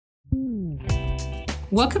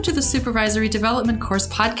Welcome to the Supervisory Development course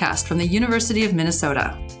podcast from the University of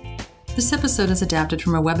Minnesota. This episode is adapted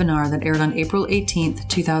from a webinar that aired on April 18th,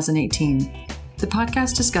 2018. The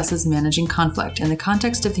podcast discusses managing conflict in the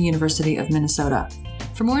context of the University of Minnesota.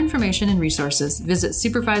 For more information and resources, visit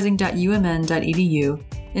supervising.umn.edu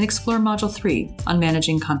and explore Module 3 on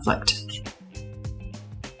managing conflict.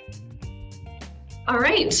 All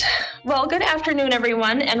right. Well, good afternoon,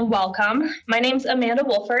 everyone, and welcome. My name's Amanda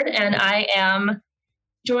Wolford, and I am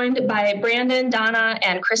joined by Brandon, Donna,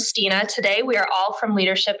 and Christina. Today, we are all from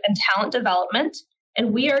Leadership and Talent Development,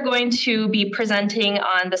 and we are going to be presenting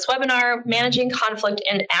on this webinar, Managing Conflict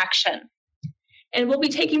in Action. And we'll be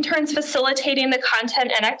taking turns facilitating the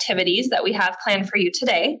content and activities that we have planned for you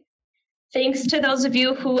today. Thanks to those of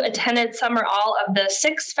you who attended some or all of the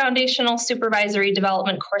 6 foundational supervisory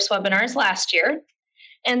development course webinars last year.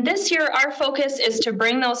 And this year, our focus is to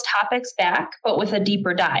bring those topics back, but with a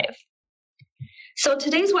deeper dive. So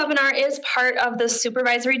today's webinar is part of the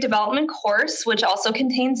Supervisory Development course, which also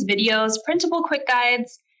contains videos, printable quick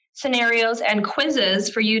guides, scenarios, and quizzes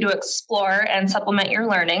for you to explore and supplement your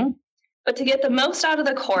learning. But to get the most out of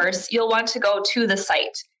the course, you'll want to go to the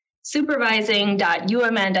site,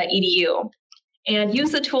 supervising.umn.edu, and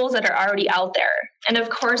use the tools that are already out there. And of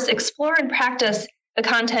course, explore and practice the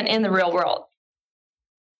content in the real world.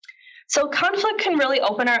 So conflict can really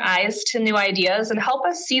open our eyes to new ideas and help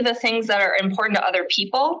us see the things that are important to other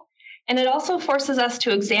people. And it also forces us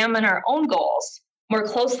to examine our own goals more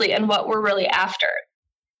closely and what we're really after.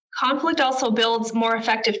 Conflict also builds more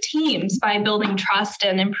effective teams by building trust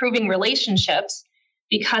and improving relationships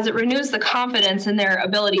because it renews the confidence in their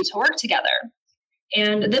ability to work together.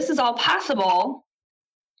 And this is all possible,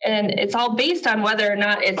 and it's all based on whether or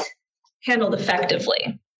not it's handled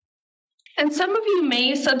effectively. And some of you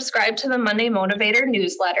may subscribe to the Monday Motivator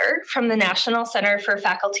newsletter from the National Center for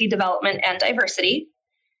Faculty Development and Diversity.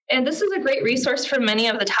 And this is a great resource for many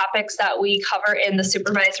of the topics that we cover in the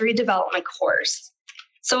Supervisory Development course.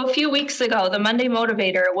 So a few weeks ago, the Monday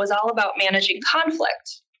Motivator was all about managing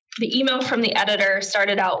conflict. The email from the editor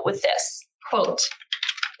started out with this, quote,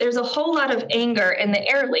 "There's a whole lot of anger in the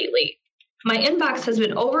air lately. My inbox has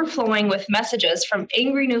been overflowing with messages from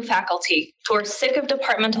angry new faculty who are sick of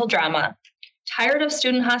departmental drama, tired of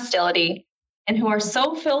student hostility, and who are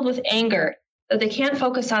so filled with anger that they can't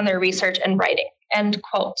focus on their research and writing," end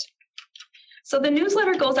quote. So the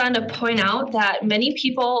newsletter goes on to point out that many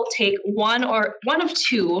people take one of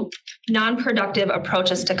two non-productive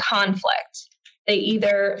approaches to conflict. They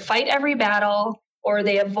either fight every battle or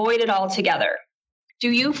they avoid it altogether. Do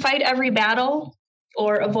you fight every battle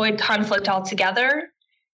or avoid conflict altogether?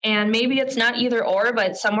 And maybe it's not either or,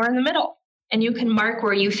 but somewhere in the middle. And you can mark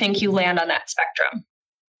where you think you land on that spectrum.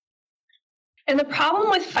 And the problem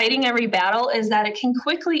with fighting every battle is that it can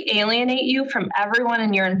quickly alienate you from everyone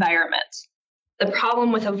in your environment. The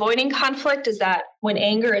problem with avoiding conflict is that when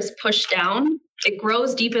anger is pushed down, it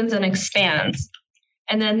grows, deepens, and expands.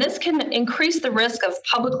 And then this can increase the risk of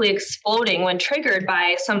publicly exploding when triggered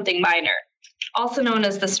by something minor, also known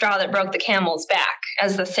as the straw that broke the camel's back,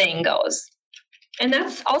 as the saying goes. And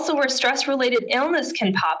that's also where stress-related illness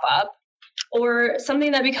can pop up, or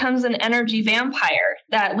something that becomes an energy vampire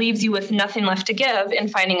that leaves you with nothing left to give in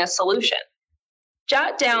finding a solution.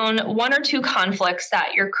 Jot down 1 or 2 conflicts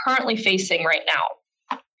that you're currently facing right now.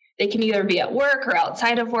 They can either be at work or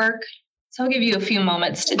outside of work, so I'll give you a few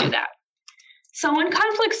moments to do that. So when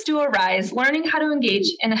conflicts do arise, learning how to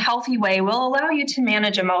engage in a healthy way will allow you to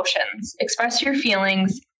manage emotions, express your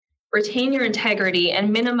feelings, retain your integrity,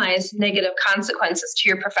 and minimize negative consequences to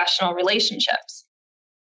your professional relationships.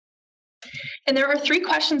 And there are 3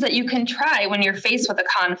 questions that you can try when you're faced with a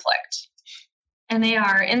conflict. And they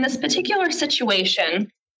are, in this particular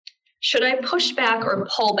situation, should I push back or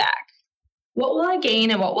pull back? What will I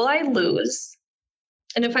gain and what will I lose?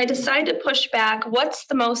 And if I decide to push back, what's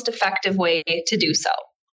the most effective way to do so?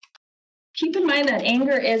 Keep in mind that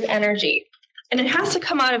anger is energy, and it has to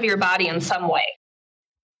come out of your body in some way.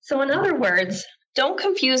 So in other words, don't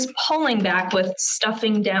confuse pulling back with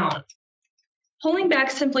stuffing down. Pulling back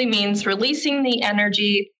simply means releasing the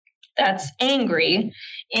energy that's angry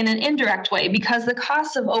in an indirect way because the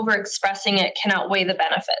costs of overexpressing it can outweigh the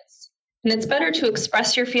benefits. And it's better to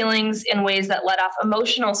express your feelings in ways that let off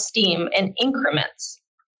emotional steam in increments.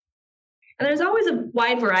 And there's always a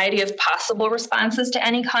wide variety of possible responses to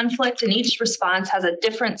any conflict, and each response has a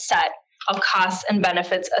different set of costs and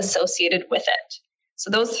benefits associated with it. So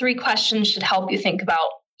those 3 questions should help you think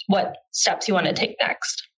about what steps you want to take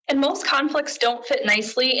next. And most conflicts don't fit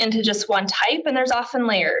nicely into just one type, and there's often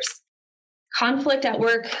layers. Conflict at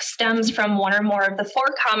work stems from one or more of the 4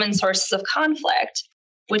 common sources of conflict,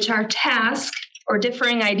 which are task, or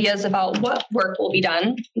differing ideas about what work will be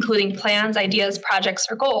done, including plans, ideas, projects,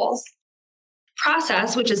 or goals.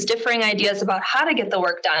 Process, which is differing ideas about how to get the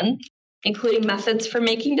work done, including methods for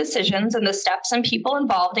making decisions and the steps and people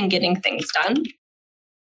involved in getting things done.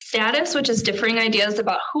 Status, which is differing ideas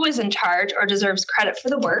about who is in charge or deserves credit for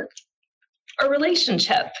the work. Or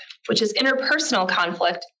relationship, which is interpersonal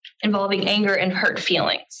conflict involving anger and hurt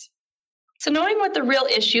feelings. So knowing what the real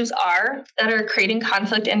issues are that are creating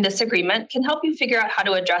conflict and disagreement can help you figure out how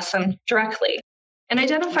to address them directly and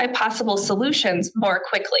identify possible solutions more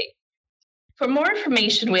quickly. For more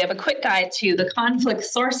information, we have a quick guide to the conflict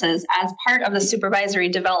sources as part of the Supervisory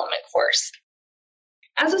Development course.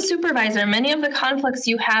 As a supervisor, many of the conflicts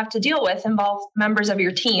you have to deal with involve members of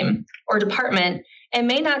your team or department and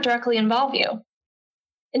may not directly involve you.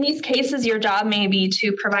 In these cases, your job may be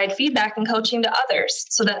to provide feedback and coaching to others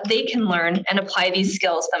so that they can learn and apply these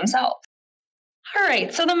skills themselves. All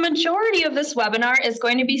right, so the majority of this webinar is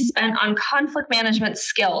going to be spent on conflict management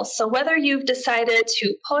skills. So whether you've decided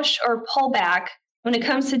to push or pull back when it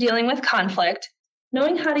comes to dealing with conflict,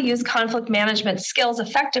 knowing how to use conflict management skills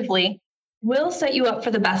effectively will set you up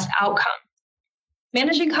for the best outcome.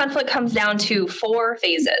 Managing conflict comes down to 4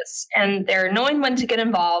 phases, and they're knowing when to get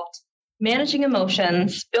involved, managing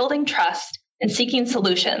emotions, building trust, and seeking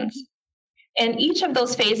solutions. And each of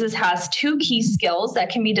those phases has 2 key skills that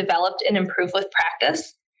can be developed and improved with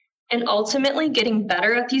practice. And ultimately, getting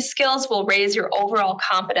better at these skills will raise your overall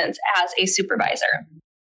competence as a supervisor.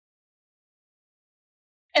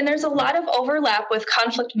 And there's a lot of overlap with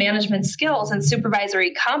conflict management skills and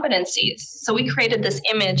supervisory competencies. So we created this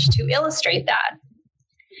image to illustrate that.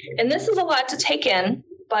 And this is a lot to take in,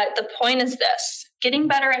 but the point is this: getting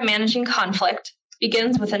better at managing conflict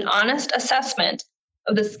begins with an honest assessment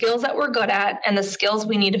of the skills that we're good at and the skills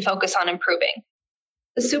we need to focus on improving.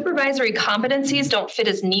 The supervisory competencies don't fit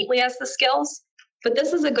as neatly as the skills, but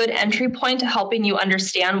this is a good entry point to helping you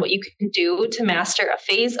understand what you can do to master a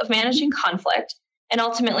phase of managing conflict and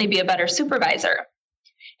ultimately be a better supervisor.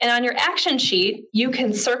 And on your action sheet, you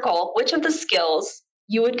can circle which of the skills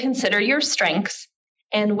you would consider your strengths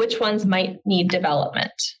and which ones might need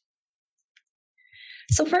development.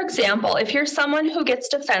 So for example, if you're someone who gets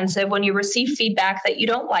defensive when you receive feedback that you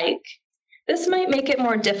don't like, this might make it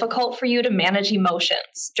more difficult for you to manage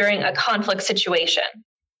emotions during a conflict situation.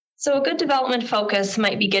 So a good development focus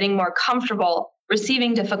might be getting more comfortable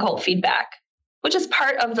receiving difficult feedback, which is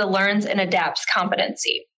part of the learns and adapts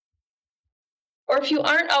competency. Or if you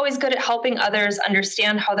aren't always good at helping others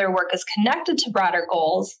understand how their work is connected to broader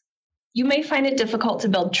goals, you may find it difficult to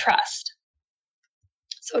build trust.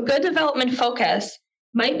 So a good development focus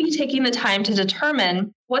might be taking the time to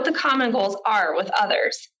determine what the common goals are with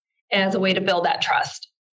others as a way to build that trust.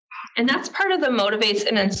 And that's part of the motivates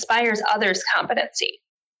and inspires others competency.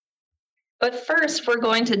 But first, we're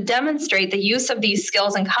going to demonstrate the use of these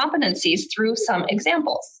skills and competencies through some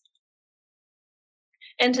examples.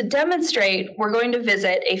 And to demonstrate, we're going to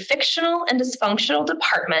visit a fictional and dysfunctional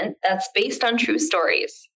department that's based on true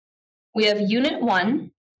stories. We have Unit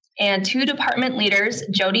 1 and 2 department leaders,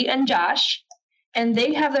 Jody and Josh, and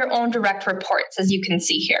they have their own direct reports, as you can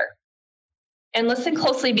see here. And listen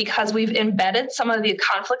closely because we've embedded some of the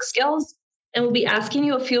conflict skills, and we'll be asking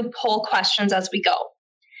you a few poll questions as we go.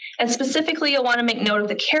 And specifically, you'll want to make note of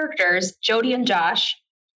the characters, Jody and Josh,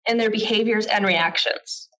 and their behaviors and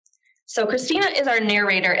reactions. So Christina is our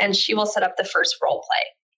narrator, and she will set up the first role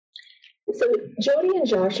play. So Jody and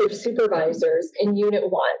Josh are supervisors in Unit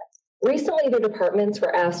 1. Recently, the departments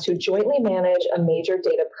were asked to jointly manage a major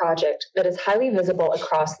data project that is highly visible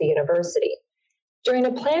across the university. During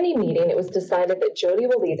a planning meeting, it was decided that Jody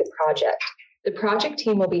will lead the project. The project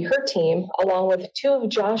team will be her team, along with 2 of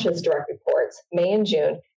Josh's direct reports, May and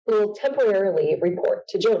June, who will temporarily report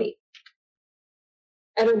to Jody.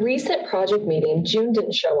 At a recent project meeting, June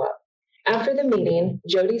didn't show up. After the meeting,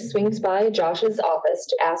 Jody swings by Josh's office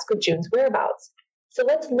to ask of June's whereabouts. So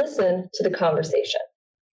let's listen to the conversation.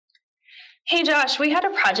 Hey Josh, we had a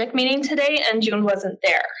project meeting today and June wasn't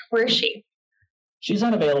there. Where is she? She's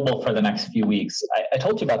unavailable for the next few weeks. I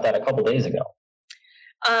told you about that a couple days ago.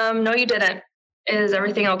 No, you didn't. Is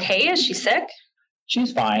everything okay? Is she sick?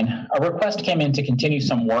 She's fine. A request came in to continue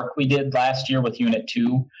some work we did last year with Unit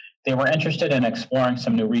 2. They were interested in exploring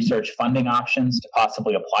some new research funding options to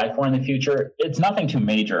possibly apply for in the future. It's nothing too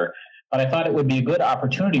major, but I thought it would be a good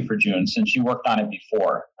opportunity for June since she worked on it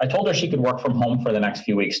before. I told her she could work from home for the next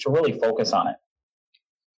few weeks to really focus on it.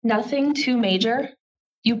 Nothing too major?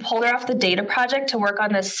 You pulled her off the data project to work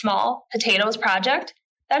on this small potatoes project?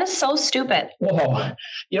 That is so stupid. Whoa,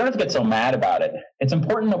 you don't have to get so mad about it. It's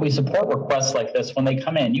important that we support requests like this when they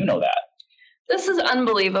come in. You know that. This is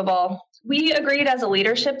unbelievable. We agreed as a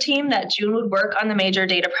leadership team that June would work on the major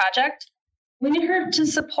data project. We need her to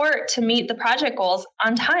support to meet the project goals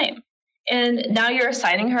on time. And now you're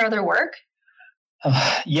assigning her other work?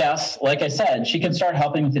 Yes, like I said, she can start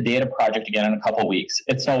helping with the data project again in a couple weeks.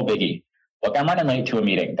 It's no biggie. Look, I'm running late to a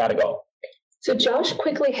meeting. Gotta go. So Josh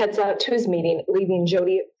quickly heads out to his meeting, leaving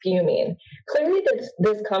Jody fuming. Clearly,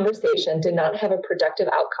 this conversation did not have a productive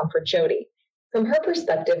outcome for Jody. From her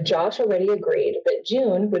perspective, Josh already agreed that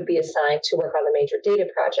June would be assigned to work on the major data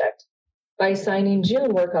project. By assigning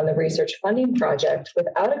June work on the research funding project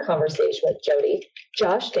without a conversation with Jody,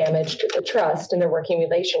 Josh damaged the trust in their working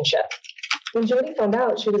relationship. When Jody found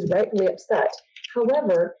out, she was rightfully upset.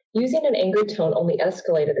 However, using an angry tone only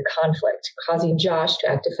escalated the conflict, causing Josh to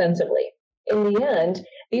act defensively. In the end,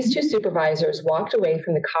 these two supervisors walked away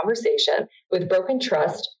from the conversation with broken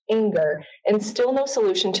trust, anger, and still no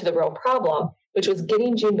solution to the real problem, which was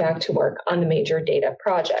getting June back to work on the major data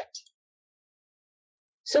project.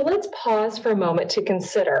 So let's pause for a moment to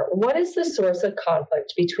consider, what is the source of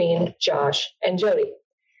conflict between Josh and Jody?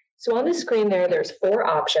 So on the screen there's 4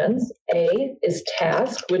 options. A is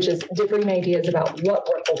task, which is differing ideas about what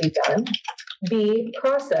work will be done. B,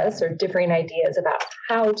 process, or differing ideas about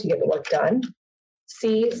how to get the work done.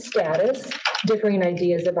 C, status, differing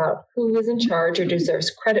ideas about who is in charge or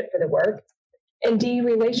deserves credit for the work. And D,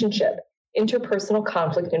 relationship, interpersonal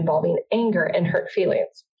conflict involving anger and hurt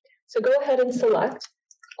feelings. So go ahead and select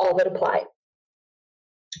all that apply.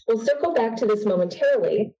 We'll circle back to this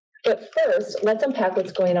momentarily, but first, let's unpack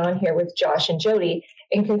what's going on here with Josh and Jody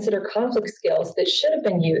and consider conflict skills that should have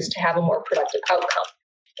been used to have a more productive outcome.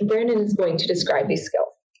 And Brandon is going to describe these skills.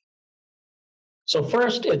 So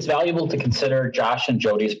first, it's valuable to consider Josh and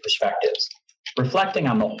Jody's perspectives. Reflecting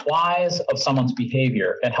on the whys of someone's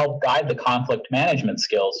behavior can help guide the conflict management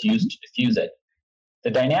skills used to diffuse it.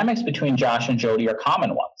 The dynamics between Josh and Jody are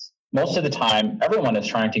common ones. Most of the time, everyone is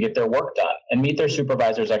trying to get their work done and meet their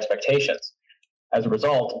supervisor's expectations. As a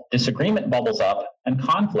result, disagreement bubbles up and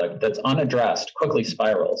conflict that's unaddressed quickly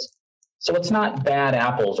spirals. So it's not bad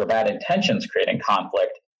apples or bad intentions creating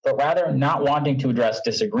conflict, but rather not wanting to address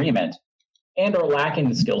disagreement and or lacking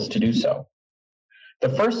the skills to do so. The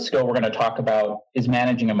first skill we're going to talk about is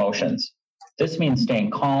managing emotions. This means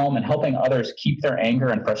staying calm and helping others keep their anger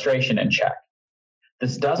and frustration in check.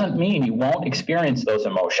 This doesn't mean you won't experience those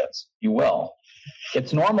emotions. You will.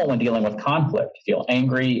 It's normal when dealing with conflict to feel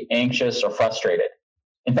angry, anxious, or frustrated.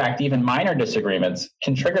 In fact, even minor disagreements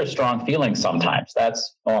can trigger strong feelings sometimes.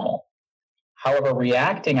 That's normal. However,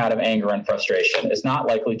 reacting out of anger and frustration is not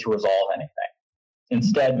likely to resolve anything.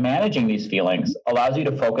 Instead, managing these feelings allows you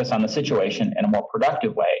to focus on the situation in a more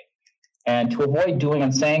productive way and to avoid doing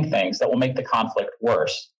and saying things that will make the conflict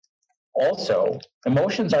worse. Also,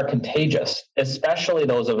 emotions are contagious, especially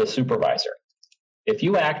those of a supervisor. If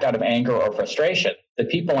you act out of anger or frustration, the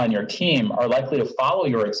people on your team are likely to follow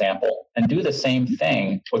your example and do the same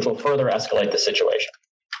thing, which will further escalate the situation.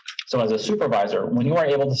 So as a supervisor, when you are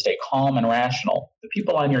able to stay calm and rational, the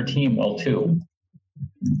people on your team will too.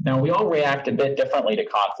 Now, we all react a bit differently to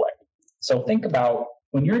conflict. So think about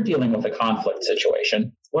when you're dealing with a conflict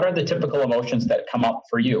situation, what are the typical emotions that come up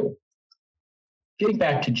for you? Getting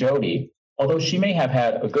back to Jody, although she may have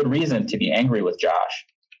had a good reason to be angry with Josh,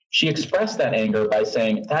 she expressed that anger by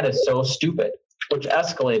saying, "That is so stupid," which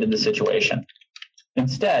escalated the situation.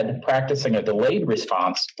 Instead, practicing a delayed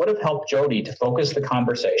response would have helped Jody to focus the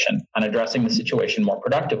conversation on addressing the situation more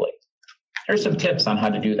productively. Here's some tips on how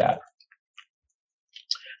to do that.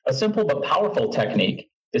 A simple but powerful technique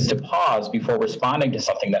is to pause before responding to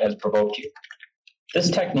something that has provoked you. This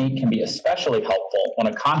technique can be especially helpful when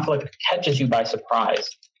a conflict catches you by surprise.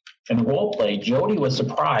 In the role play, Jody was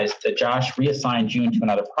surprised that Josh reassigned June to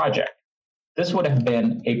another project. This would have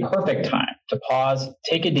been a perfect time to pause,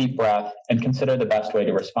 take a deep breath, and consider the best way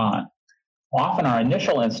to respond. Often our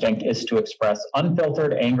initial instinct is to express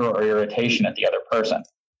unfiltered anger or irritation at the other person.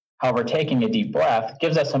 However, taking a deep breath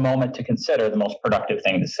gives us a moment to consider the most productive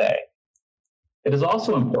thing to say. It is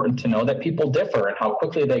also important to know that people differ in how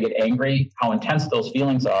quickly they get angry, how intense those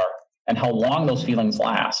feelings are, and how long those feelings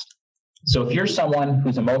last. So if you're someone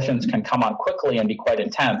whose emotions can come on quickly and be quite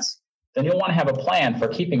intense, then you'll want to have a plan for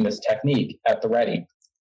keeping this technique at the ready.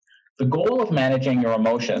 The goal of managing your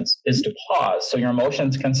emotions is to pause so your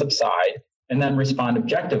emotions can subside and then respond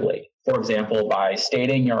objectively. For example, by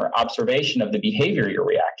stating your observation of the behavior you're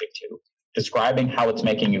reacting to, describing how it's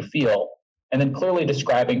making you feel, and then clearly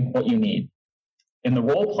describing what you need. In the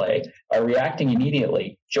role play, by reacting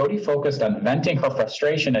immediately, Jody focused on venting her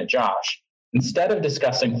frustration at Josh instead of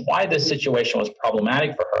discussing why this situation was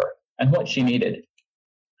problematic for her and what she needed.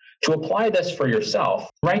 To apply this for yourself,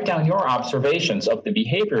 write down your observations of the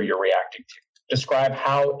behavior you're reacting to. Describe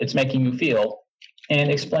how it's making you feel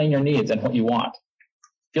and explain your needs and what you want.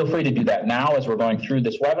 Feel free to do that now as we're going through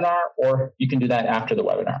this webinar, or you can do that after the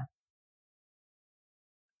webinar.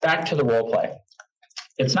 Back to the role play.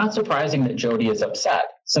 It's not surprising that Jody is upset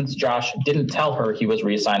since Josh didn't tell her he was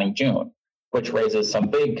reassigning June, which raises some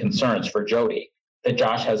big concerns for Jody that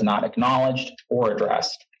Josh has not acknowledged or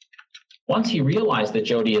addressed. Once he realized that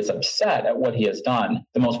Jody is upset at what he has done,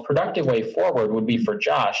 the most productive way forward would be for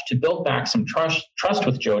Josh to build back some trust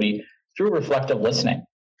with Jody through reflective listening.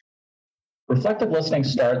 Reflective listening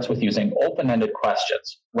starts with using open-ended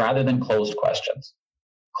questions rather than closed questions.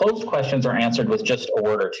 Closed questions are answered with just a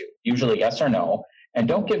word or two, usually yes or no, and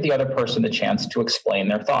don't give the other person the chance to explain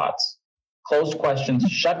their thoughts. Closed questions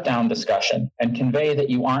shut down discussion and convey that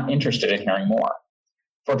you aren't interested in hearing more.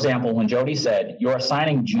 For example, when Jody said, "You're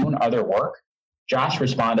assigning June other work," Josh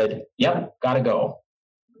responded, "Yep, gotta go."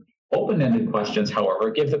 Open-ended questions,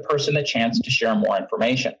 however, give the person the chance to share more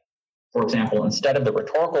information. For example, instead of the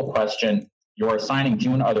rhetorical question, "You're assigning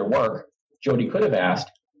June other work," Jody could have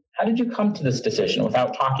asked, "How did you come to this decision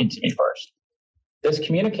without talking to me first?" This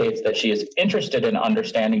communicates that she is interested in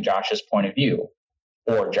understanding Josh's point of view.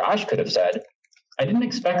 Or Josh could have said, "I didn't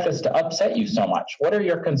expect this to upset you so much. What are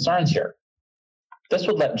your concerns here?" This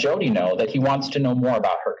would let Jody know that he wants to know more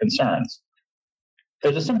about her concerns.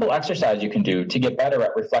 There's a simple exercise you can do to get better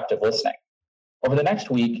at reflective listening. Over the next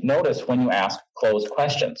week, notice when you ask closed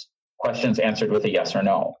questions, questions answered with a yes or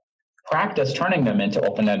no. Practice turning them into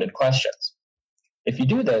open-ended questions. If you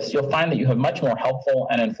do this, you'll find that you have much more helpful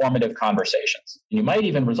and informative conversations. You might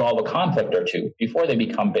even resolve a conflict or two before they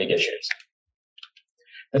become big issues.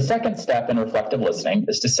 The second step in reflective listening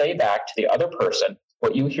is to say back to the other person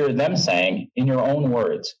what you hear them saying in your own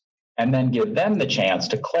words, and then give them the chance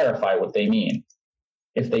to clarify what they mean.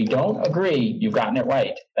 If they don't agree you've gotten it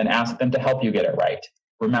right, then ask them to help you get it right.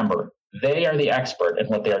 Remember, they are the expert in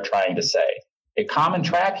what they are trying to say. A common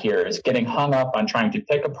trap here is getting hung up on trying to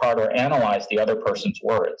pick apart or analyze the other person's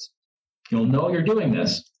words. You'll know you're doing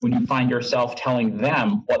this when you find yourself telling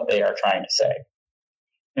them what they are trying to say.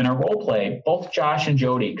 In our role play, both Josh and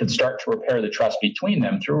Jody could start to repair the trust between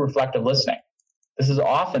them through reflective listening. This is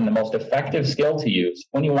often the most effective skill to use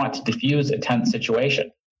when you want to diffuse a tense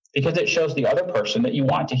situation, because it shows the other person that you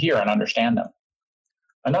want to hear and understand them.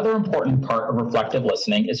 Another important part of reflective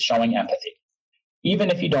listening is showing empathy,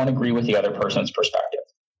 even if you don't agree with the other person's perspective.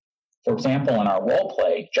 For example, in our role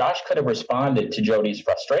play, Josh could have responded to Jody's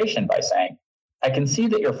frustration by saying, "I can see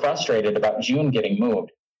that you're frustrated about June getting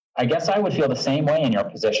moved. I guess I would feel the same way in your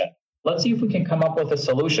position. Let's see if we can come up with a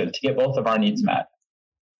solution to get both of our needs met."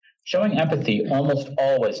 Showing empathy almost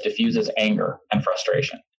always diffuses anger and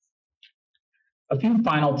frustration. A few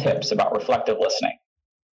final tips about reflective listening.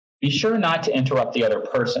 Be sure not to interrupt the other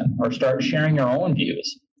person or start sharing your own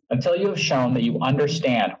views until you have shown that you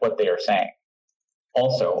understand what they are saying.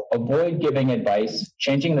 Also, avoid giving advice,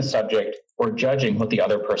 changing the subject, or judging what the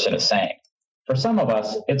other person is saying. For some of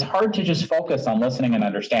us, it's hard to just focus on listening and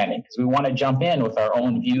understanding because we want to jump in with our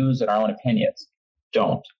own views and our own opinions.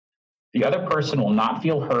 Don't. The other person will not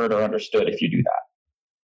feel heard or understood if you do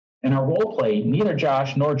that. In our role play, neither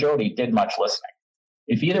Josh nor Jody did much listening.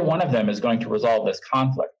 If either one of them is going to resolve this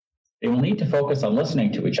conflict, they will need to focus on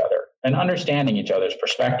listening to each other and understanding each other's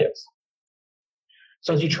perspectives.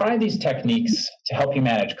 So as you try these techniques to help you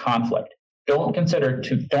manage conflict, don't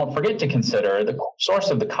forget to consider the source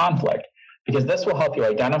of the conflict, because this will help you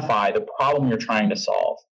identify the problem you're trying to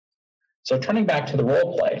solve. So turning back to the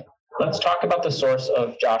role play, let's talk about the source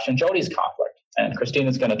of Josh and Jody's conflict. And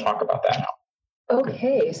Christina's going to talk about that now.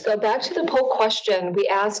 Okay, so back to the poll question. We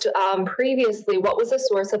asked previously, what was the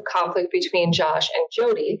source of conflict between Josh and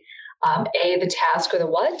Jody? A, the task or the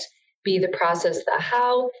what, B, the process, the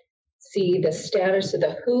how, C, the status or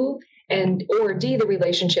the who, or D, the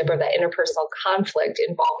relationship or the interpersonal conflict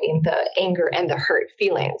involving the anger and the hurt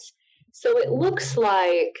feelings. So it looks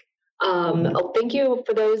like, thank you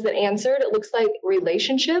for those that answered. It looks like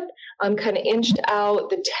relationship kind of inched out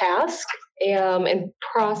the task and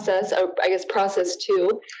process, or I guess process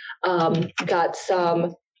 2, got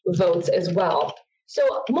some votes as well.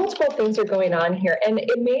 So multiple things are going on here, and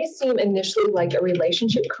it may seem initially like a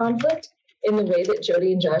relationship conflict in the way that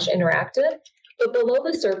Jody and Josh interacted, but below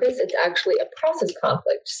the surface, it's actually a process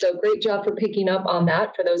conflict. So great job for picking up on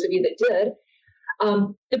that for those of you that did.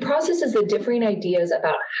 The process is the differing ideas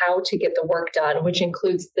about how to get the work done, which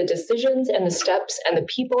includes the decisions and the steps and the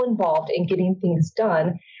people involved in getting things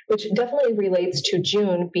done, which definitely relates to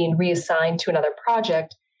June being reassigned to another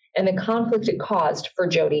project and the conflict it caused for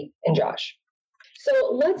Jody and Josh.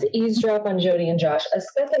 So let's eavesdrop on Jody and Josh a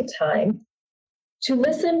second time to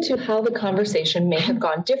listen to how the conversation may have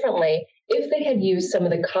gone differently if they had used some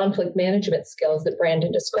of the conflict management skills that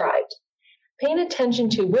Brandon described. Paying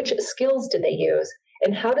attention to which skills did they use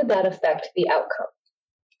and how did that affect the outcome?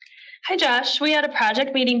 Hi, Josh. We had a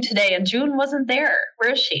project meeting today and June wasn't there.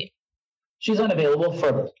 Where is she? She's unavailable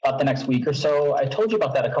for about the next week or so. I told you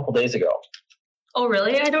about that a couple days ago. Oh,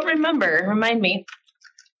 really? I don't remember. Remind me.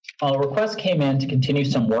 A request came in to continue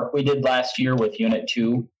some work we did last year with Unit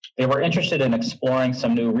 2. They were interested in exploring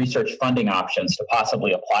some new research funding options to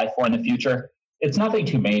possibly apply for in the future. It's nothing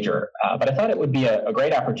too major, but I thought it would be a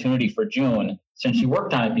great opportunity for June since she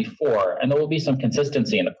worked on it before, and there will be some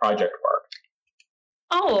consistency in the project work.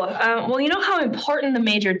 Well, you know how important the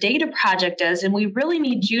major data project is, and we really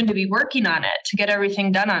need June to be working on it to get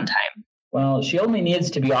everything done on time. Well, she only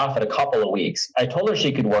needs to be off at a couple of weeks. I told her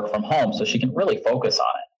she could work from home so she can really focus on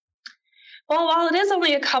it. Well, while it is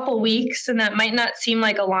only a couple weeks and that might not seem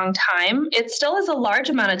like a long time, it still is a large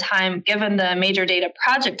amount of time given the major data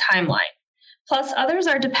project timeline. Plus, others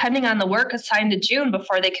are depending on the work assigned to June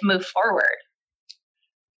before they can move forward.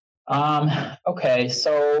 Okay,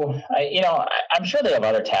 so I'm sure they have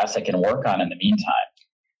other tasks they can work on in the meantime.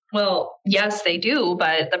 Well, yes, they do,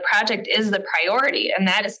 but the project is the priority, and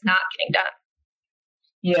that is not getting done.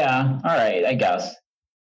 Yeah, all right, I guess.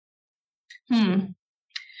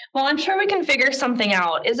 Well, I'm sure we can figure something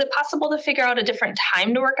out. Is it possible to figure out a different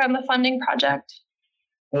time to work on the funding project?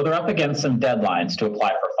 Well, they're up against some deadlines to apply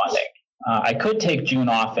for funding. I could take June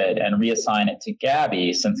off it and reassign it to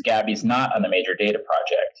Gabby since Gabby's not on the major data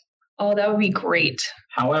project. Oh, that would be great.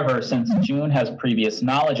 However, since June has previous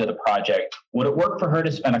knowledge of the project, would it work for her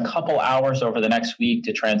to spend a couple hours over the next week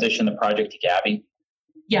to transition the project to Gabby?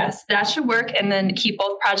 Yes, that should work, and then keep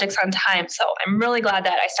both projects on time. So I'm really glad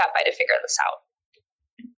that I stopped by to figure this out.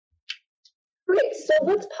 Great, so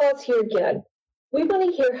let's pause here again. We want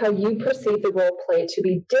to hear how you perceive the role play to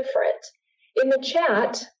be different. In the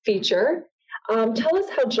chat feature, tell us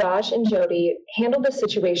how Josh and Jody handled the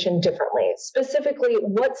situation differently. Specifically,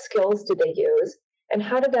 what skills did they use and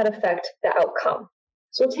how did that affect the outcome?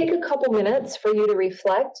 So we'll take a couple minutes for you to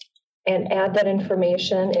reflect and add that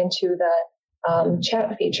information into the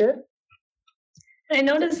chat feature. I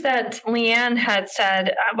noticed that Leanne had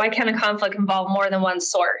said, why can't a conflict involve more than one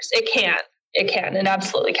source? It can. It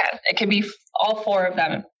absolutely can. It can be all four of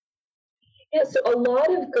them. Yeah, so a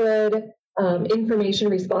lot of good information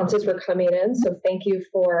responses were coming in. So thank you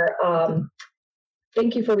for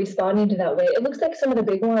responding to that way. It looks like some of the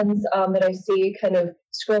big ones that I see kind of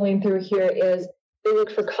scrolling through here is they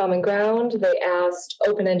look for common ground. They asked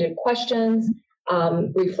open-ended questions.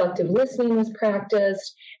 Reflective listening was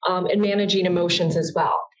practiced, and managing emotions as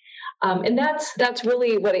well. And that's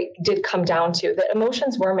really what it did come down to, that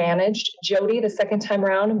emotions were managed. Jody, the second time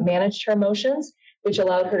around, managed her emotions, which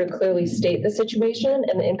allowed her to clearly state the situation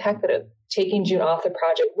and the impact that taking June off the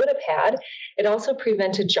project would have had. It also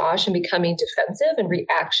prevented Josh from becoming defensive in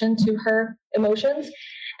reaction to her emotions.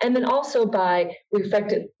 And then also by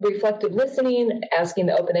reflective listening, asking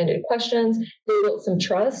the open-ended questions, they built some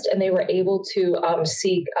trust and they were able to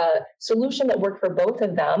seek a solution that worked for both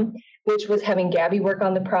of them, which was having Gabby work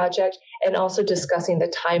on the project and also discussing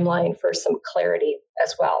the timeline for some clarity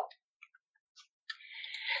as well.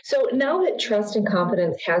 So now that trust and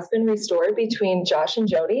confidence has been restored between Josh and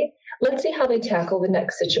Jody, let's see how they tackle the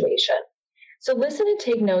next situation. So listen and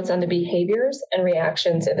take notes on the behaviors and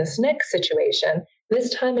reactions in this next situation,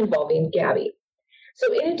 this time involving Gabby.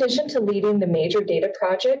 So in addition to leading the major data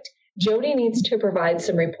project, Jody needs to provide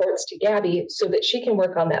some reports to Gabby so that she can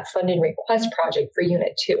work on that funding request project for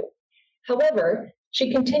Unit 2. However,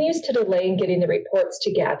 she continues to delay in getting the reports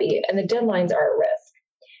to Gabby, and the deadlines are at risk.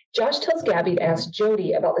 Josh tells Gabby to ask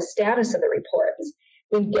Jody about the status of the reports.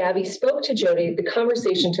 When Gabby spoke to Jody, the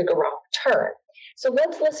conversation took a wrong turn. So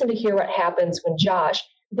let's listen to hear what happens when Josh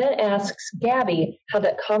then asks Gabby how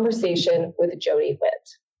that conversation with Jody went.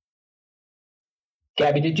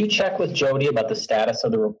 Gabby, did you check with Jody about the status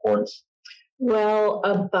of the reports? Well,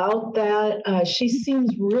 about that, she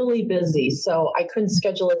seems really busy, so I couldn't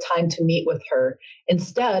schedule a time to meet with her.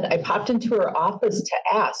 Instead, I popped into her office to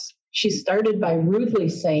ask. She started by rudely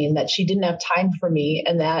saying that she didn't have time for me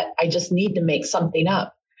and that I just need to make something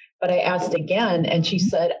up. But I asked again, and she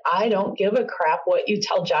said, I don't give a crap what you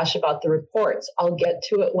tell Josh about the reports. I'll get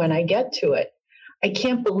to it when I get to it. I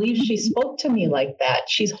can't believe she spoke to me like that.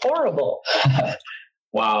 She's horrible.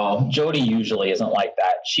 Wow, Jody usually isn't like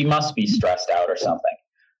that. She must be stressed out or something.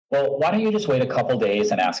 Well, why don't you just wait a couple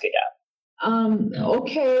days and ask again?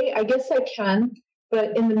 Okay, I guess I can.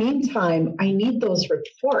 But in the meantime, I need those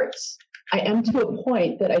reports. I am to a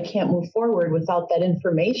point that I can't move forward without that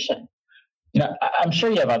information. I'm sure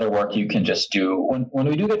you have other work you can just do. When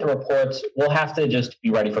we do get the reports, we'll have to just be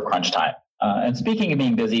ready for crunch time. And speaking of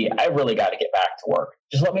being busy, I really got to get back to work.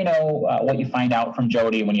 Just let me know what you find out from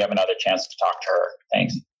Jody when you have another chance to talk to her.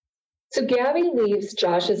 Thanks. So Gabby leaves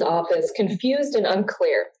Josh's office confused and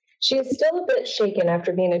unclear. She is still a bit shaken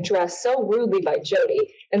after being addressed so rudely by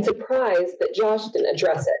Jody and surprised that Josh didn't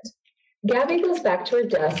address it. Gabby goes back to her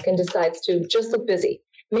desk and decides to just look busy.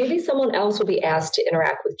 Maybe someone else will be asked to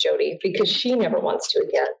interact with Jody because she never wants to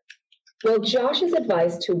again. While Josh is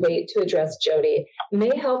advised to wait to address Jody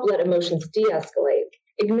may help let emotions de-escalate,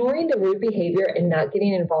 ignoring the rude behavior and not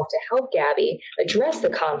getting involved to help Gabby address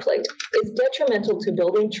the conflict is detrimental to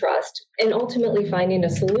building trust and ultimately finding a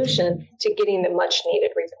solution to getting the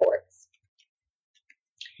much-needed reports.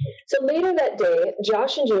 So later that day,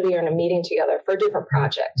 Josh and Jody are in a meeting together for a different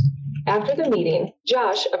project. After the meeting,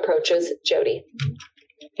 Josh approaches Jody.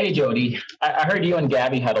 Hey, Jody, I heard you and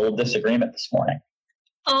Gabby had a little disagreement this morning.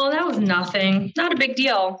 Oh, that was nothing. Not a big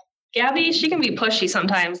deal. Gabby, she can be pushy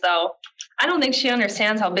sometimes, though. I don't think she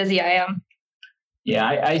understands how busy I am. Yeah,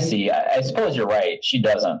 I see. I suppose you're right. She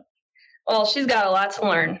doesn't. Well, she's got a lot to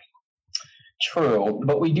learn. True,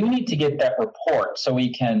 but we do need to get that report so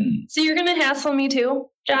we can... So you're going to hassle me too,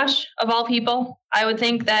 Josh, of all people? I would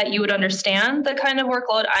think that you would understand the kind of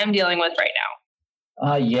workload I'm dealing with right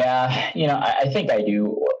now. Yeah, I think I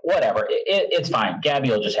do. Whatever. It's fine.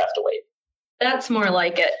 Gabby will just have to wait. That's more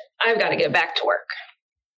like it. I've got to get back to work.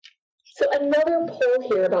 So another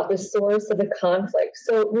poll here about the source of the conflict.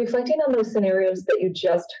 So reflecting on those scenarios that you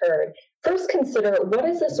just heard, first consider what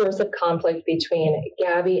is the source of conflict between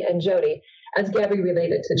Gabby and Jody, as Gabby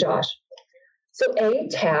related to Josh. So A,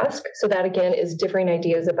 task. So that again is differing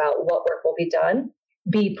ideas about what work will be done.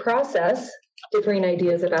 B, process, differing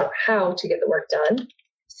ideas about how to get the work done.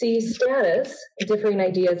 C, status, differing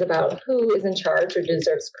ideas about who is in charge or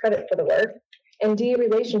deserves credit for the work. And D,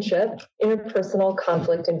 relationship, interpersonal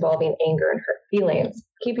conflict involving anger and hurt feelings.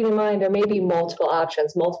 Keeping in mind there may be multiple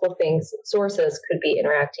options, multiple things, sources could be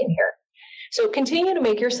interacting here. So continue to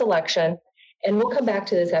make your selection, and we'll come back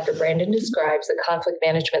to this after Brandon describes the conflict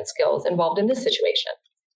management skills involved in this situation.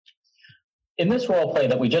 In this role play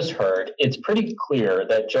that we just heard, it's pretty clear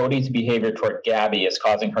that Jody's behavior toward Gabby is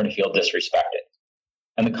causing her to feel disrespected.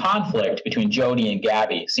 And the conflict between Jody and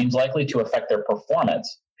Gabby seems likely to affect their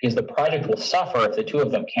performance because the project will suffer if the two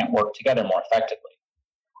of them can't work together more effectively.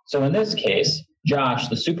 So in this case, Josh,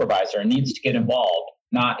 the supervisor, needs to get involved,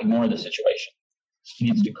 not ignore the situation. He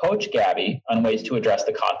needs to coach Gabby on ways to address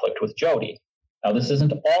the conflict with Jody. Now, this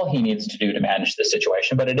isn't all he needs to do to manage the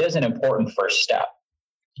situation, but it is an important first step.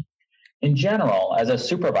 In general, as a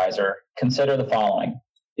supervisor, consider the following.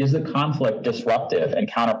 Is the conflict disruptive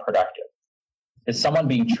and counterproductive? Is someone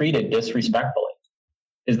being treated disrespectfully?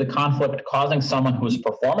 Is the conflict causing someone who is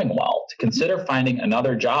performing well to consider finding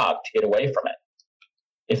another job to get away from it?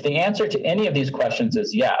 If the answer to any of these questions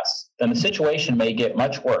is yes, then the situation may get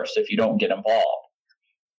much worse if you don't get involved.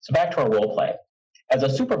 So back to our role play. As a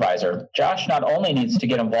supervisor, Josh not only needs to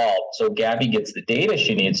get involved so Gabby gets the data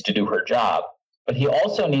she needs to do her job, but he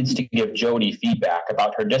also needs to give Jody feedback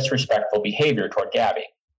about her disrespectful behavior toward Gabby.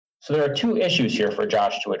 So there are two issues here for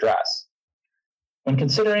Josh to address. When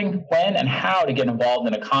considering when and how to get involved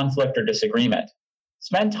in a conflict or disagreement,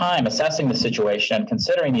 spend time assessing the situation and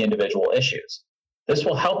considering the individual issues. This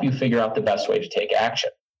will help you figure out the best way to take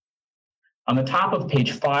action. On the top of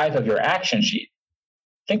page 5 of your action sheet,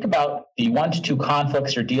 think about the 1 to 2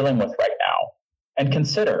 conflicts you're dealing with right now and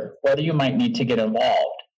consider whether you might need to get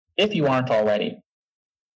involved if you aren't already.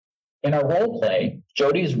 In our role play,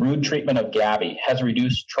 Jody's rude treatment of Gabby has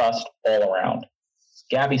reduced trust all around.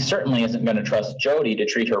 Gabby certainly isn't going to trust Jody to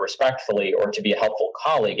treat her respectfully or to be a helpful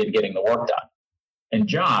colleague in getting the work done. And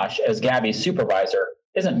Josh, as Gabby's supervisor,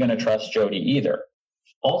 isn't going to trust Jody either.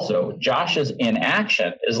 Also, Josh's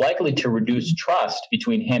inaction is likely to reduce trust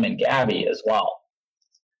between him and Gabby as well.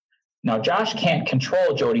 Now, Josh can't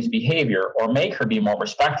control Jody's behavior or make her be more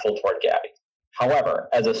respectful toward Gabby. However,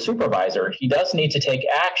 as a supervisor, he does need to take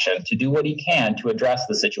action to do what he can to address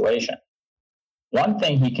the situation. One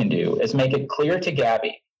thing he can do is make it clear to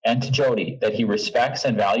Gabby and to Jody that he respects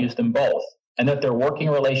and values them both and that their working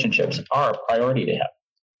relationships are a priority to him.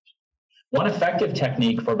 One effective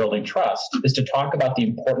technique for building trust is to talk about the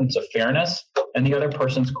importance of fairness and the other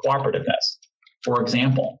person's cooperativeness. For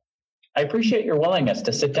example, I appreciate your willingness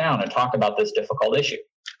to sit down and talk about this difficult issue.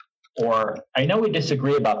 Or, I know we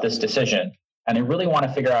disagree about this decision, and I really want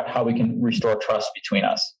to figure out how we can restore trust between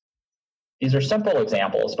us. These are simple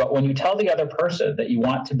examples, but when you tell the other person that you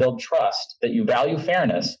want to build trust, that you value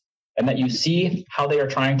fairness, and that you see how they are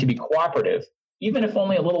trying to be cooperative, even if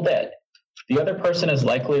only a little bit, the other person is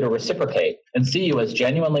likely to reciprocate and see you as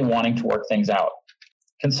genuinely wanting to work things out.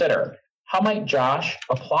 Consider, how might Josh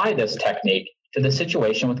apply this technique to the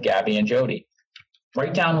situation with Gabby and Jody?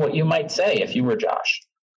 Write down what you might say if you were Josh.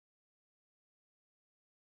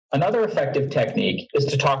 Another effective technique is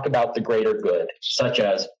to talk about the greater good, such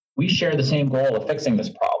as, we share the same goal of fixing this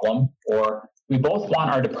problem, or we both want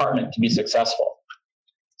our department to be successful.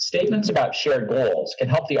 Statements about shared goals can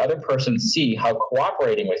help the other person see how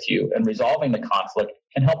cooperating with you and resolving the conflict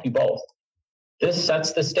can help you both. This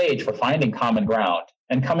sets the stage for finding common ground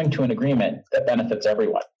and coming to an agreement that benefits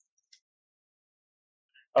everyone.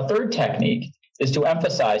 A third technique is to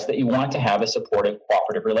emphasize that you want to have a supportive,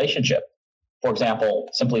 cooperative relationship. For example,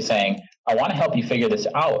 simply saying, I want to help you figure this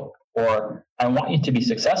out, or I want you to be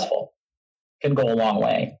successful, can go a long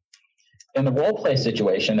way. In the role play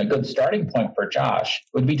situation, a good starting point for Josh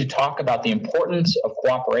would be to talk about the importance of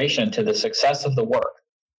cooperation to the success of the work.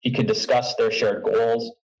 He could discuss their shared goals,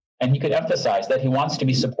 and he could emphasize that he wants to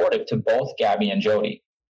be supportive to both Gabby and Jody.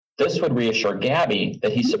 This would reassure Gabby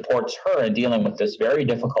that he supports her in dealing with this very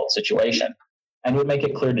difficult situation, and would make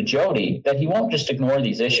it clear to Jody that he won't just ignore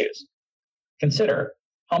these issues. Consider,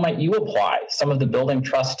 how might you apply some of the building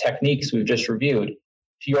trust techniques we've just reviewed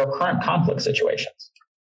to your current conflict situations?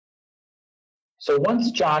 So once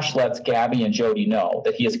Josh lets Gabby and Jody know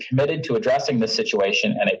that he is committed to addressing this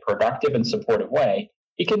situation in a productive and supportive way,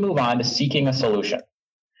 he can move on to seeking a solution.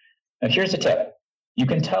 Now here's a tip. You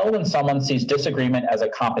can tell when someone sees disagreement as a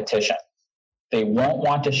competition. They won't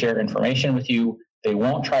want to share information with you. They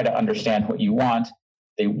won't try to understand what you want.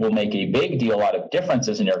 They will make a big deal out of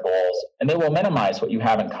differences in your goals, and they will minimize what you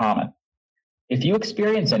have in common. If you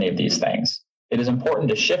experience any of these things, it is important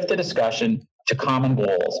to shift the discussion to common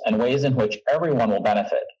goals and ways in which everyone will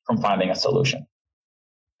benefit from finding a solution.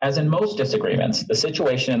 As in most disagreements, the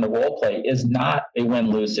situation in the role play is not a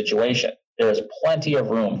win-lose situation. There is plenty of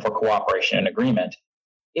room for cooperation and agreement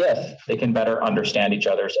if they can better understand each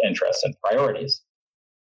other's interests and priorities.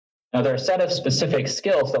 Now, there are a set of specific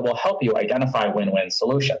skills that will help you identify win-win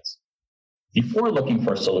solutions. Before looking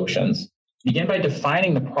for solutions, begin by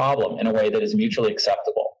defining the problem in a way that is mutually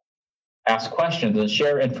acceptable. Ask questions and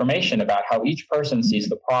share information about how each person sees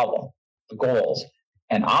the problem, the goals,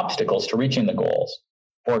 and obstacles to reaching the goals.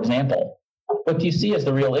 For example, what do you see as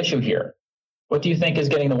the real issue here? What do you think is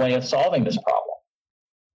getting in the way of solving this problem?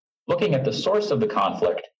 Looking at the source of the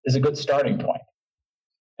conflict is a good starting point.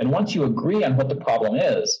 And once you agree on what the problem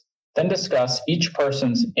is, then discuss each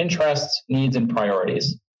person's interests, needs, and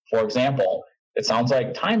priorities. For example, it sounds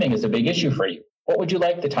like timing is a big issue for you. What would you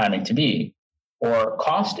like the timing to be? Or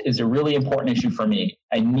cost is a really important issue for me.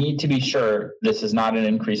 I need to be sure this is not an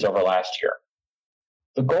increase over last year.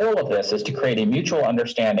 The goal of this is to create a mutual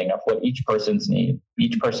understanding of what each person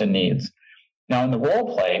needs. Now, in the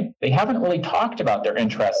role play, they haven't really talked about their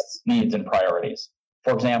interests, needs, and priorities.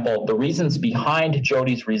 For example, the reasons behind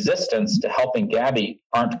Jody's resistance to helping Gabby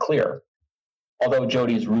aren't clear. Although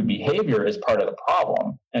Jody's rude behavior is part of the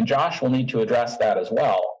problem, and Josh will need to address that as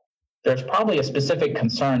well, there's probably a specific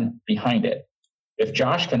concern behind it. If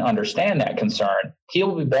Josh can understand that concern, he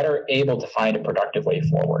will be better able to find a productive way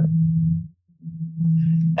forward.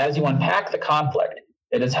 As you unpack the conflict,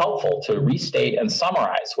 it is helpful to restate and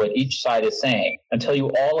summarize what each side is saying until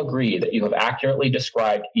you all agree that you have accurately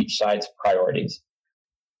described each side's priorities.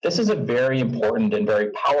 This is a very important and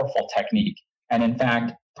very powerful technique, and in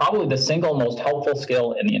fact, probably the single most helpful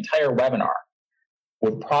skill in the entire webinar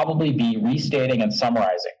would probably be restating and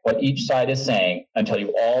summarizing what each side is saying until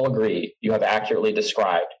you all agree you have accurately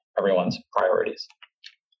described everyone's priorities.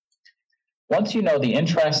 Once you know the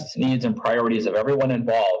interests, needs, and priorities of everyone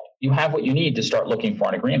involved, you have what you need to start looking for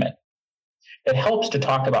an agreement. It helps to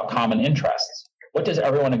talk about common interests. What does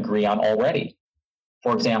everyone agree on already?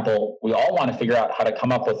 For example, we all want to figure out how to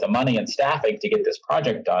come up with the money and staffing to get this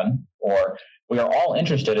project done, or we are all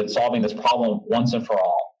interested in solving this problem once and for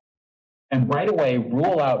all. And right away,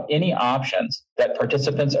 rule out any options that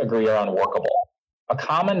participants agree are unworkable. A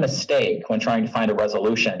common mistake when trying to find a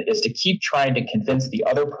resolution is to keep trying to convince the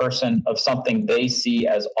other person of something they see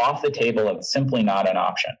as off the table and simply not an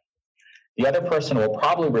option. The other person will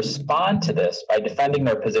probably respond to this by defending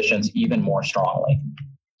their positions even more strongly.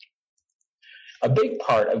 A big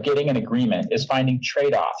part of getting an agreement is finding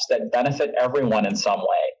trade-offs that benefit everyone in some way.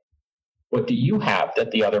 What do you have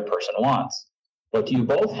that the other person wants? What do you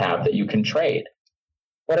both have that you can trade?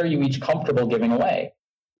 What are you each comfortable giving away?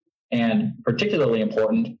 And particularly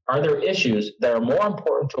important, are there issues that are more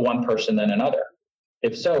important to one person than another?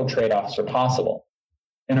 If so, trade-offs are possible.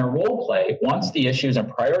 In our role play, once the issues and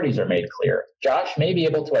priorities are made clear, Josh may be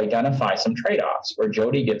able to identify some trade-offs where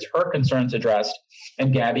Jody gets her concerns addressed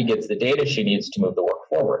and Gabby gets the data she needs to move the work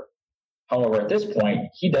forward. However, at this point,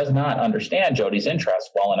 he does not understand Jody's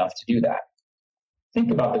interests well enough to do that.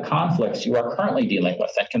 Think about the conflicts you are currently dealing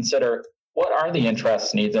with and consider what are the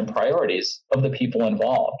interests, needs, and priorities of the people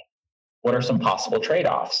involved. What are some possible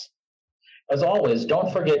trade-offs? As always,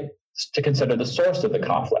 don't forget to consider the source of the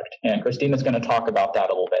conflict. And Christina's going to talk about that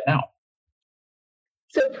a little bit now.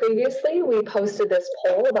 So previously, we posted this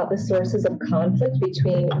poll about the sources of conflict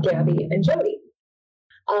between Gabby and Jody.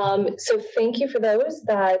 So thank you for those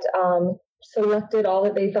that selected all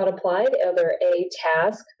that they thought applied, either A,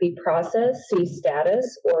 task, B, process, C,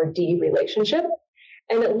 status, or D, relationship.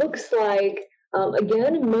 And it looks like,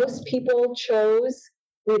 again, most people chose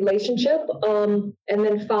relationship, and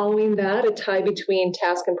then following that, a tie between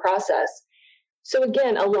task and process. So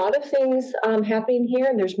again, a lot of things happening here,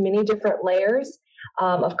 and there's many different layers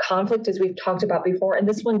of conflict, as we've talked about before, and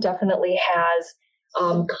this one definitely has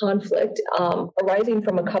conflict arising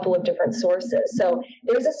from a couple of different sources. So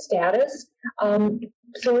there's a status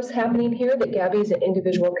source happening here that Gabby's an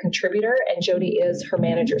individual contributor and Jody is her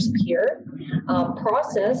manager's peer.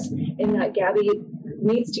 Process in that Gabby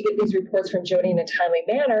needs to get these reports from Jody in a timely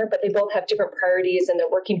manner, but they both have different priorities and they're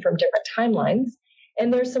working from different timelines.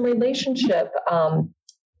 And there's some relationship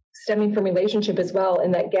stemming from relationship as well,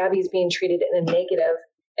 in that Gabby's being treated in a negative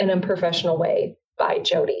and unprofessional way by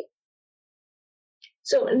Jody.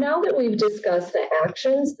 So now that we've discussed the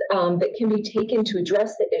actions that can be taken to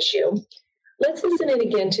address the issue, let's listen in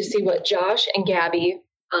again to see what Josh and Gabby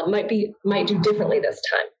might do differently this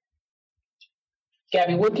time.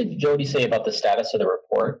 Gabby, what did Jody say about the status of the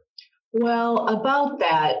report? Well, about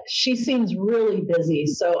that, she seems really busy,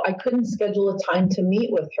 so I couldn't schedule a time to meet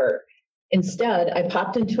with her. Instead, I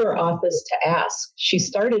popped into her office to ask. She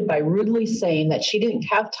started by rudely saying that she didn't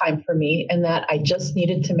have time for me and that I just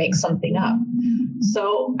needed to make something up.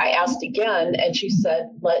 So I asked again, and she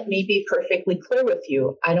said, "Let me be perfectly clear with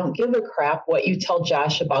you. I don't give a crap what you tell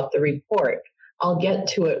Josh about the report. I'll get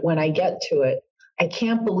to it when I get to it." I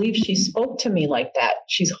can't believe she spoke to me like that.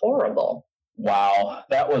 She's horrible. Wow,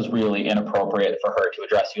 that was really inappropriate for her to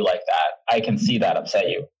address you like that. I can see that upset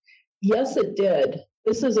you. Yes, it did.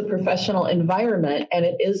 This is a professional environment, and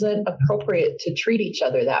it isn't appropriate to treat each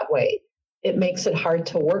other that way. It makes it hard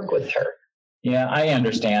to work with her. Yeah, I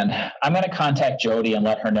understand. I'm going to contact Jody and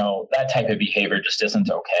let her know that type of behavior just isn't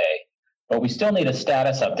okay. But we still need a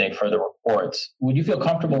status update for the reports. Would you feel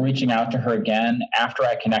comfortable reaching out to her again after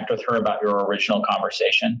I connect with her about your original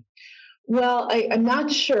conversation? Well, I'm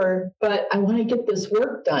not sure, but I want to get this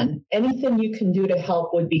work done. Anything you can do to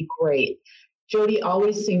help would be great. Jody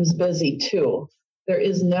always seems busy, too. There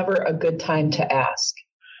is never a good time to ask.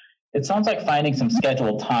 It sounds like finding some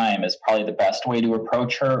scheduled time is probably the best way to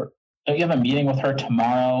approach her. Don't you have a meeting with her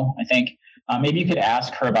tomorrow, I think? Maybe you could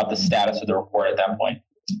ask her about the status of the report at that point.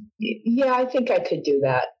 Yeah, I think I could do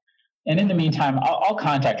that. And in the meantime, I'll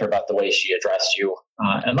contact her about the way she addressed you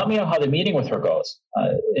and let me know how the meeting with her goes.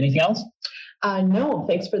 Anything else? No,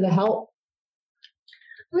 thanks for the help.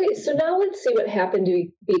 All right, so now let's see what happened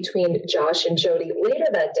between Josh and Jody later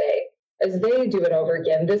that day as they do it over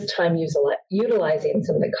again, this time utilizing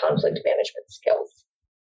some of the conflict management skills.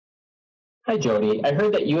 Hi, Jody. I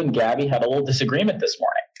heard that you and Gabby had a little disagreement this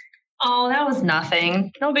morning. Oh, that was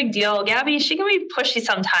nothing. No big deal. Gabby, she can be pushy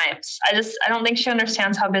sometimes. I don't think she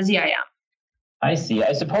understands how busy I am. I see.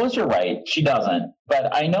 I suppose you're right. She doesn't.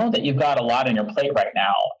 But I know that you've got a lot on your plate right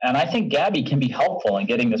now, and I think Gabby can be helpful in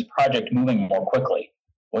getting this project moving more quickly.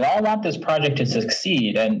 We all want this project to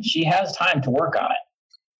succeed, and she has time to work on it.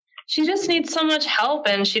 She just needs so much help,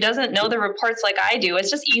 and she doesn't know the reports like I do. It's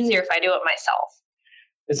just easier if I do it myself.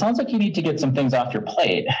 It sounds like you need to get some things off your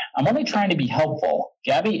plate. I'm only trying to be helpful.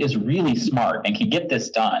 Gabby is really smart and can get this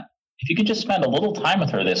done. If you could just spend a little time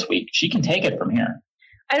with her this week, she can take it from here.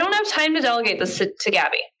 I don't have time to delegate this to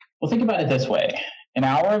Gabby. Well, think about it this way. An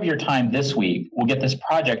hour of your time this week will get this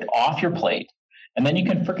project off your plate, and then you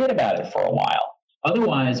can forget about it for a while.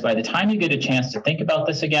 Otherwise, by the time you get a chance to think about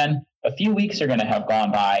this again, a few weeks are going to have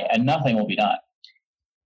gone by and nothing will be done.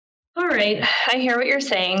 All right, I hear what you're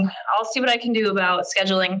saying. I'll see what I can do about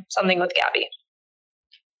scheduling something with Gabby.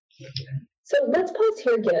 So let's pause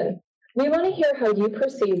here again. We want to hear how you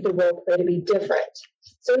perceive the role play to be different.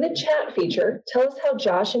 So in the chat feature, tell us how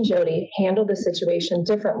Josh and Jody handled the situation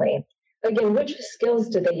differently. Again, which skills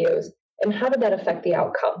did they use and how did that affect the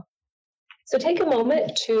outcome? So take a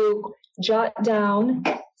moment to jot down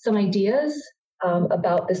some ideas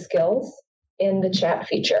about the skills in the chat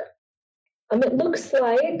feature. It looks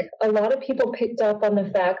like a lot of people picked up on the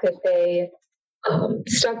fact that they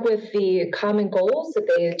stuck with the common goals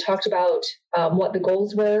that they talked about, what the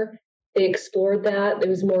goals were. They explored that. It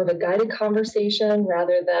was more of a guided conversation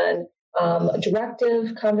rather than a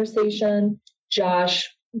directive conversation. Josh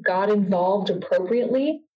got involved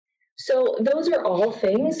appropriately. So those are all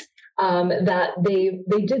things that they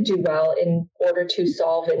did do well in order to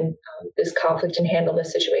solve this conflict and handle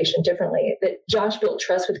this situation differently. That Josh built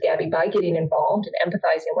trust with Gabby by getting involved and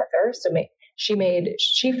empathizing with her. So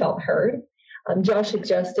she felt heard. Josh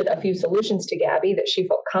suggested a few solutions to Gabby that she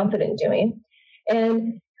felt confident doing.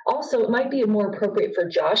 And also, it might be more appropriate for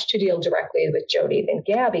Josh to deal directly with Jody than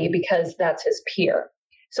Gabby because that's his peer.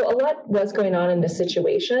 So a lot was going on in this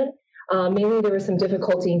situation. Mainly there was some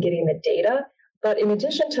difficulty in getting the data, but in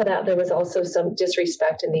addition to that, there was also some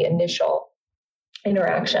disrespect in the initial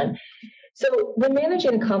interaction. So when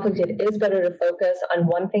managing a conflict, it is better to focus on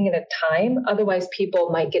one thing at a time. Otherwise, people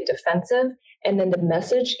might get defensive, and then the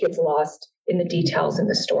message gets lost in the details in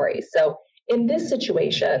the story. So in this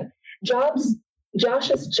situation,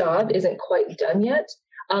 Josh's job isn't quite done yet.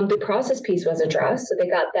 The process piece was addressed, so they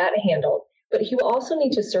got that handled. But he will also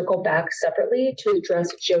need to circle back separately to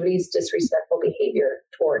address Jody's disrespectful behavior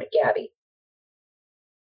toward Gabby.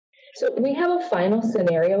 So we have a final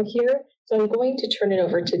scenario here. So I'm going to turn it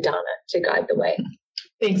over to Donna to guide the way.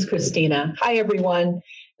 Thanks, Christina. Hi, everyone.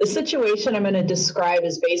 The situation I'm going to describe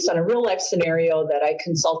is based on a real-life scenario that I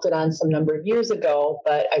consulted on some number of years ago,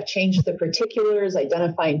 but I've changed the particulars,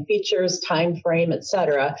 identifying features, time frame,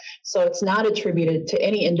 etc. So it's not attributed to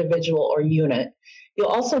any individual or unit. You'll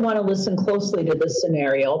also want to listen closely to this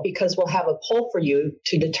scenario because we'll have a poll for you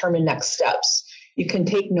to determine next steps. You can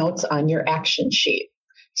take notes on your action sheet.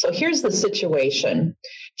 So here's the situation.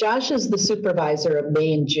 Josh is the supervisor of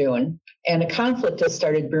May and June, and a conflict has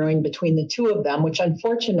started brewing between the two of them, which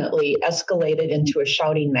unfortunately escalated into a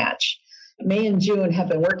shouting match. May and June have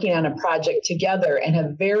been working on a project together and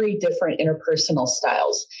have very different interpersonal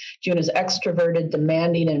styles. June is extroverted,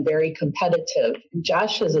 demanding, and very competitive.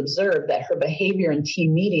 Josh has observed that her behavior in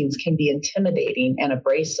team meetings can be intimidating and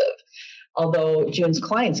abrasive, although June's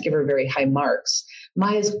clients give her very high marks.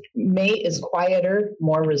 May is quieter,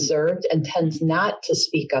 more reserved, and tends not to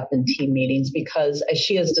speak up in team meetings because, as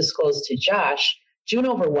she has disclosed to Josh, June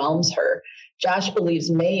overwhelms her. Josh believes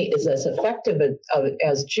May is as effective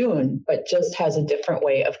as June, but just has a different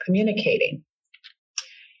way of communicating.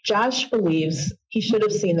 Josh believes he should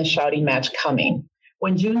have seen the shouting match coming.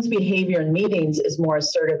 When June's behavior in meetings is more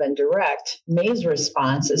assertive and direct, May's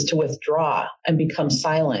response is to withdraw and become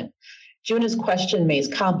silent. June has questioned May's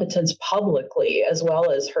competence publicly, as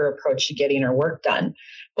well as her approach to getting her work done.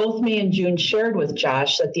 Both May and June shared with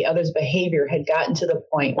Josh that the other's behavior had gotten to the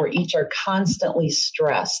point where each are constantly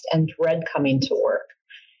stressed and dread coming to work.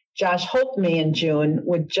 Josh hoped May and June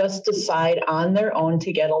would just decide on their own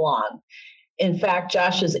to get along. In fact,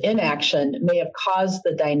 Josh's inaction may have caused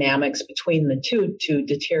the dynamics between the two to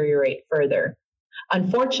deteriorate further.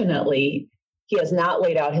 Unfortunately, he has not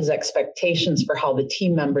laid out his expectations for how the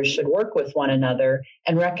team members should work with one another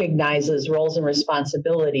and recognizes roles and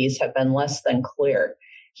responsibilities have been less than clear.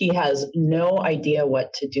 He has no idea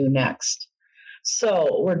what to do next.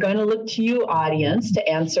 So we're going to look to you, audience, to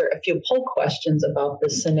answer a few poll questions about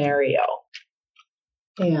this scenario.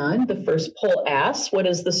 And the first poll asks, what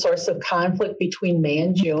is the source of conflict between May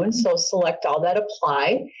and June? So select all that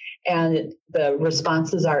apply. And the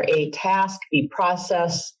responses are A, task, B,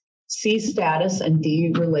 process, C, status, and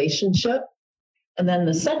D, relationship. And then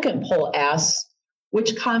the second poll asks,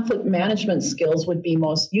 which conflict management skills would be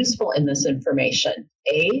most useful in this information?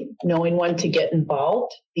 A, knowing when to get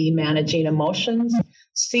involved, B, managing emotions,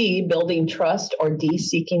 C, building trust, or D,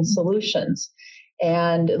 seeking solutions.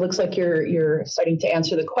 And it looks like you're starting to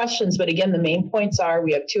answer the questions, but again, the main points are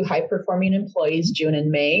we have two high-performing employees, June and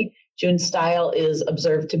May. June's style is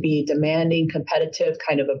observed to be demanding, competitive,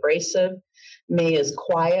 kind of abrasive. May is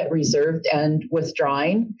quiet, reserved, and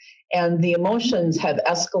withdrawing. And the emotions have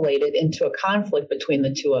escalated into a conflict between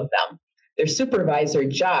the two of them. Their supervisor,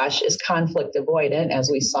 Josh, is conflict avoidant, as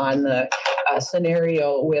we saw in the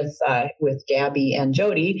scenario with Gabby and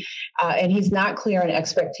Jody, and he's not clear on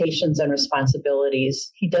expectations and responsibilities.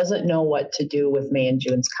 He doesn't know what to do with May and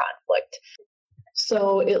June's conflict.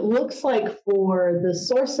 So it looks like for the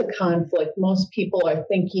source of conflict, most people are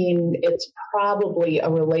thinking it's probably a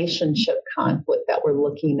relationship conflict that we're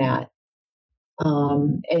looking at.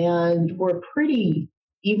 And we're pretty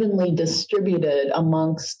evenly distributed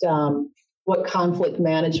amongst what conflict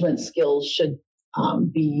management skills should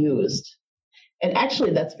be used. And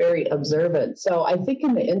actually, that's very observant. So I think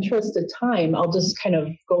in the interest of time, I'll just kind of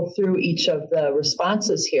go through each of the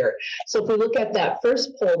responses here. So if we look at that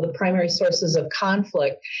first poll, the primary sources of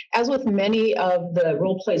conflict, as with many of the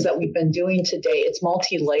role plays that we've been doing today, it's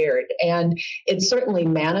multi-layered. And it certainly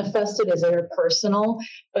manifested as interpersonal,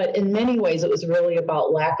 but in many ways, it was really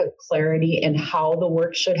about lack of clarity in how the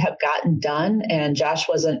work should have gotten done. And Josh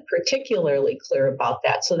wasn't particularly clear about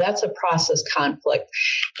that. So that's a process conflict.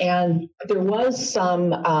 And there was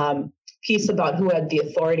some piece about who had the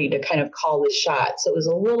authority to kind of call the shots. It was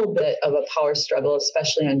a little bit of a power struggle,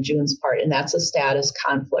 especially on June's part, and that's a status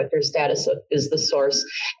conflict, or status is the source.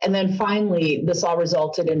 And then finally, this all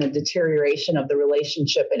resulted in a deterioration of the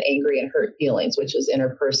relationship and angry and hurt feelings, which is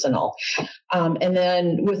interpersonal. And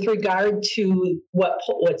then with regard to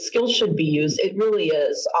what skills should be used, it really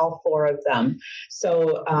is all four of them.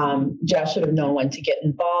 So Josh should have known when to get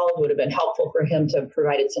involved, would have been helpful for him to have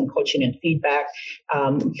provided some coaching and feedback,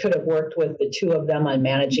 could have worked with the two of them on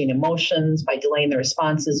managing emotions by delaying the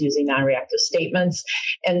responses using non-reactive statements.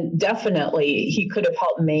 And definitely, he could have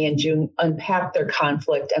helped May and June unpack their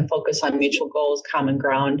conflict and focus on mutual goals, common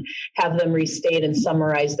ground, have them restate and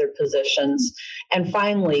summarize their positions. And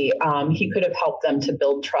finally, he could have helped them to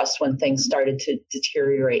build trust when things started to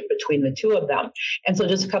deteriorate between the two of them. And so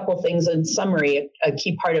just a couple of things in summary, a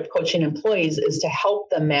key part of coaching employees is to help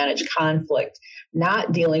them manage conflict.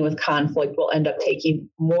 Not dealing with conflict will end up taking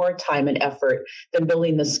more time and effort than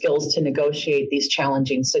building the skills to negotiate these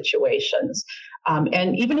challenging situations.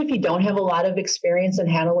 And even if you don't have a lot of experience in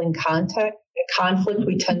handling conflict,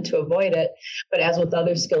 we tend to avoid it. But as with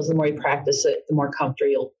other skills, the more you practice it, the more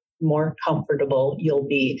comfortable you'll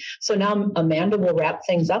be. So now Amanda will wrap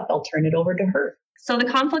things up. I'll turn it over to her. So the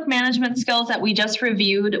conflict management skills that we just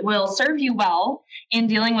reviewed will serve you well in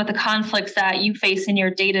dealing with the conflicts that you face in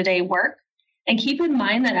your day-to-day work. And keep in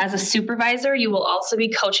mind that as a supervisor, you will also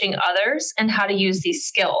be coaching others and how to use these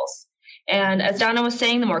skills. And as Donna was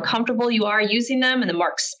saying, the more comfortable you are using them and the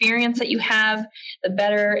more experience that you have, the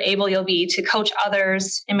better able you'll be to coach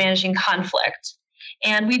others in managing conflict.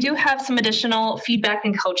 And we do have some additional feedback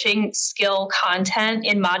and coaching skill content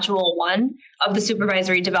in Module 1 of the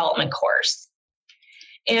Supervisory Development course.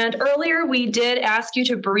 And earlier, we did ask you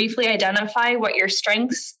to briefly identify what your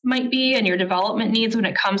strengths might be and your development needs when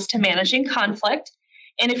it comes to managing conflict.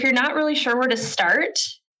 And if you're not really sure where to start,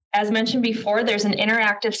 as mentioned before, there's an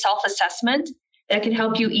interactive self-assessment that can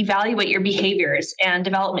help you evaluate your behaviors and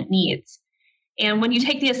development needs. And when you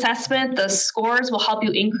take the assessment, the scores will help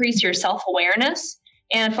you increase your self-awareness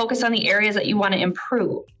and focus on the areas that you want to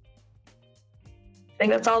improve. I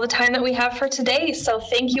think that's all the time that we have for today. So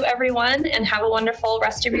thank you, everyone, and have a wonderful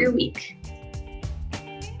rest of your week.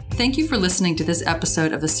 Thank you for listening to this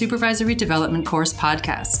episode of the Supervisory Development Course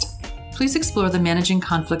podcast. Please explore the Managing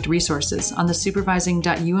Conflict resources on the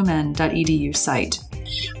supervising.umn.edu site.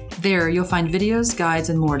 There, you'll find videos, guides,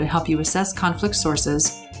 and more to help you assess conflict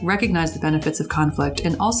sources, recognize the benefits of conflict,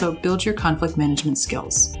 and also build your conflict management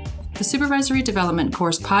skills. The Supervisory Development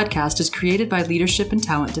Course podcast is created by Leadership and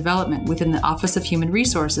Talent Development within the Office of Human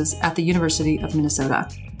Resources at the University of Minnesota.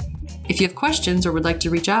 If you have questions or would like to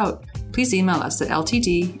reach out, please email us at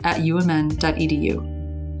ltd@umn.edu.